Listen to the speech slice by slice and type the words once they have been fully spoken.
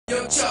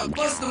Yo, Chuck,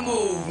 what's the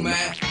move,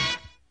 man?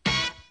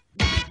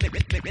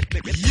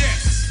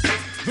 Yes,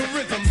 the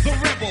rhythm, the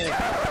rebel.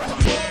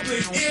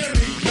 Public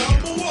enemy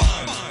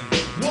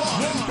 #1.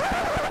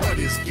 What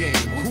is game?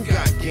 Who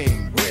got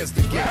game? Where's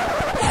the game?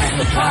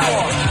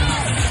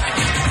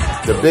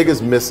 The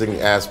biggest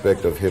missing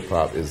aspect of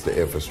hip-hop is the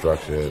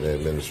infrastructure and the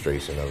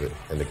administration of it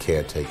and the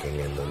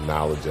caretaking and the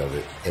knowledge of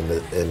it and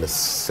the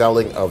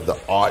selling of the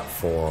art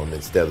form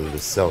instead of the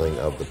selling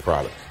of the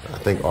product. I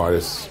think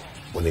artists,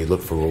 when they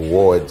look for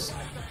rewards,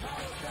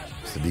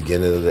 it's the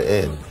beginning of the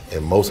end.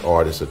 And most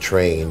artists are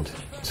trained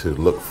to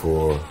look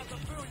for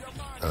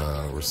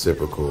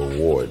reciprocal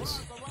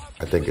awards.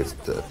 I think it's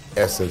the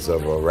essence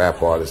of a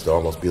rap artist to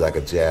almost be like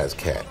a jazz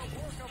cat.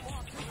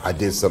 I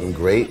did something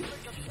great,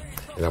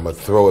 and I'm gonna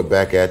throw it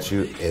back at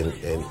you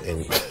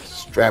and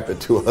strap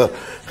it to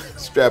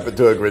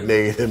a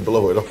grenade and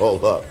blow it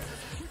all up.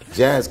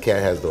 Jazz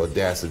cat has the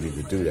audacity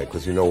to do that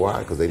because you know why?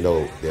 Because they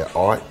know their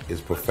art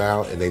is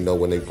profound and they know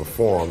when they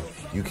perform,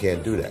 you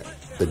can't do that.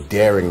 The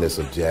daringness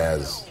of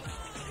jazz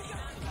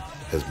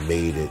has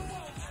made it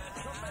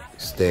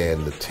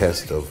stand the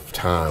test of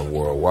time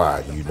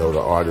worldwide. You know the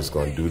artist's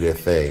gonna do their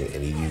thing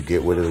and either you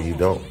get with it or you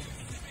don't.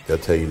 They'll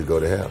tell you to go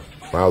to hell.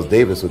 Miles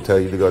Davis will tell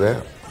you to go to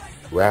hell.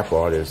 Rap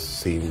artists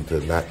seem to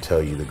not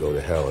tell you to go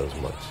to hell as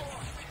much.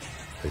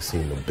 They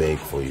seem to beg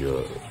for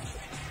your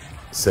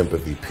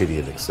sympathy, pity,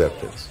 and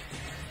acceptance.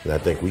 And I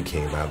think we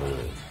came out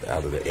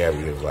of the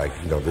area of like,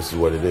 you know, this is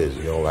what it is.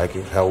 You don't like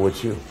it? Hell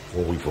with you.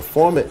 When we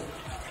perform it,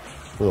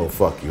 we're gonna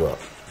fuck you up,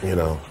 you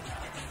know?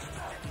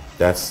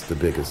 That's the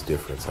biggest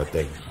difference. I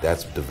think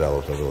that's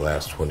developed over the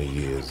last 20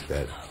 years,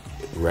 that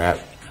rap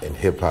and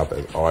hip-hop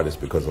as artists,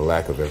 because of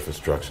lack of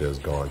infrastructure, has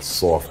gone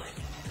soft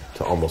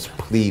to almost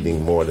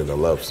pleading more than a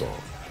love song.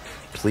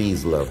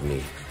 Please love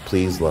me.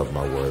 Please love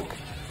my work.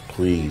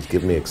 Please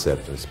give me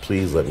acceptance.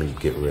 Please let me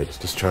get rich.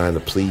 Just trying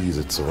to please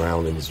its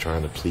surroundings,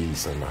 trying to please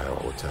somebody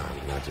all the time.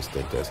 And I just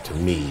think that's, to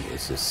me,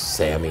 it's just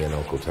Sammy and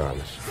Uncle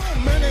Thomas. So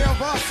many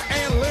of us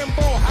in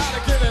limbo, how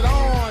to get it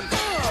on.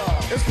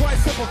 It's quite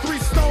simple, 3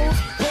 stones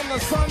from the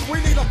sun.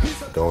 We need a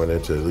piece of... Going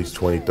into at least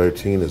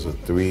 2013 is a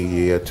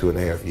 3-year,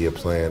 2.5-year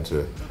plan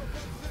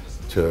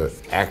to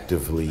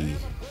actively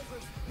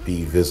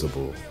be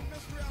visible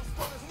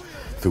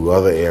through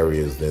other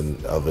areas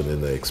other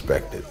than the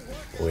expected.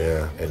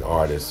 We're an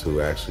artist who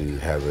actually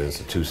has an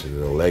institution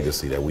and a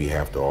legacy that we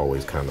have to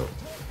always kind of,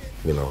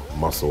 you know,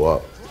 muscle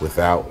up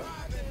without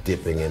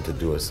dipping into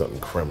doing something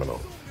criminal.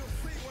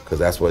 Because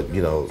that's what,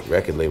 you know,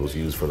 record labels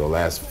use for the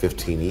last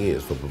 15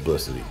 years for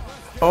publicity.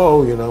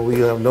 Oh, you know, we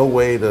have no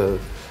way to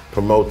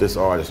promote this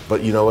artist,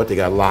 but you know what, they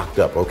got locked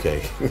up,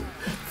 okay.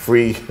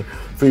 free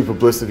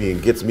publicity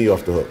and gets me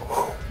off the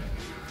hook.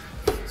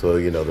 So,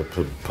 you know, the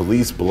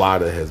police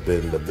blotter has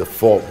been the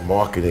default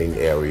marketing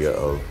area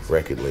of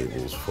record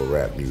labels for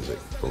rap music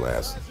for the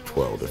last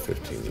 12 to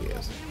 15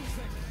 years.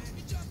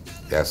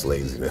 That's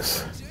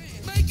laziness.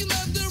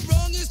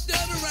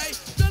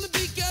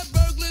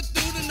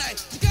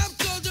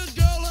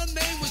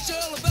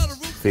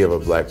 Fear of a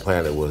Black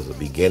Planet was the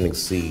beginning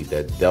seed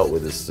that dealt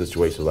with this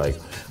situation like,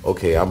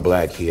 okay, I'm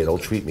black here,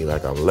 don't treat me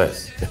like I'm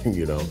less,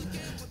 you know?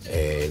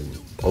 And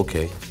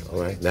okay,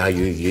 all right, now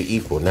you're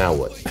equal, now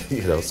what?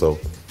 You know, so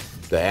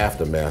the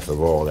aftermath of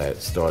all that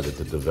started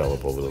to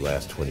develop over the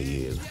last 20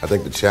 years. I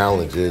think the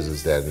challenge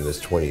is that in this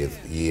 20th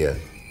year,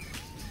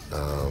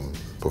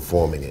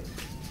 performing it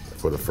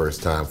for the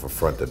first time from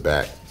front to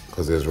back,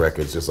 because there's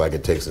records, just like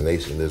It Takes a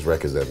Nation, there's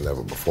records that have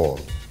never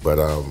performed. But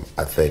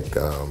I think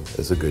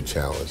it's a good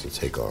challenge to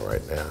take on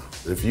right now.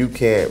 If you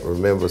can't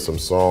remember some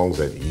songs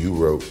that you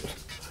wrote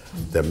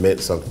that meant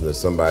something to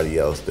somebody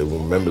else that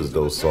remembers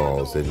those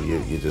songs, then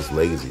you're just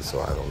lazy, so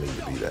I don't need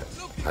to be that.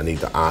 I need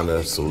to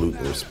honor, salute,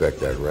 and respect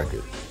that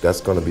record.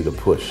 That's gonna be the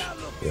push,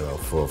 you know,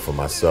 for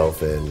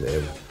myself and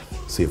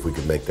see if we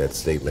can make that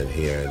statement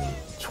here in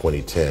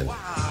 2010.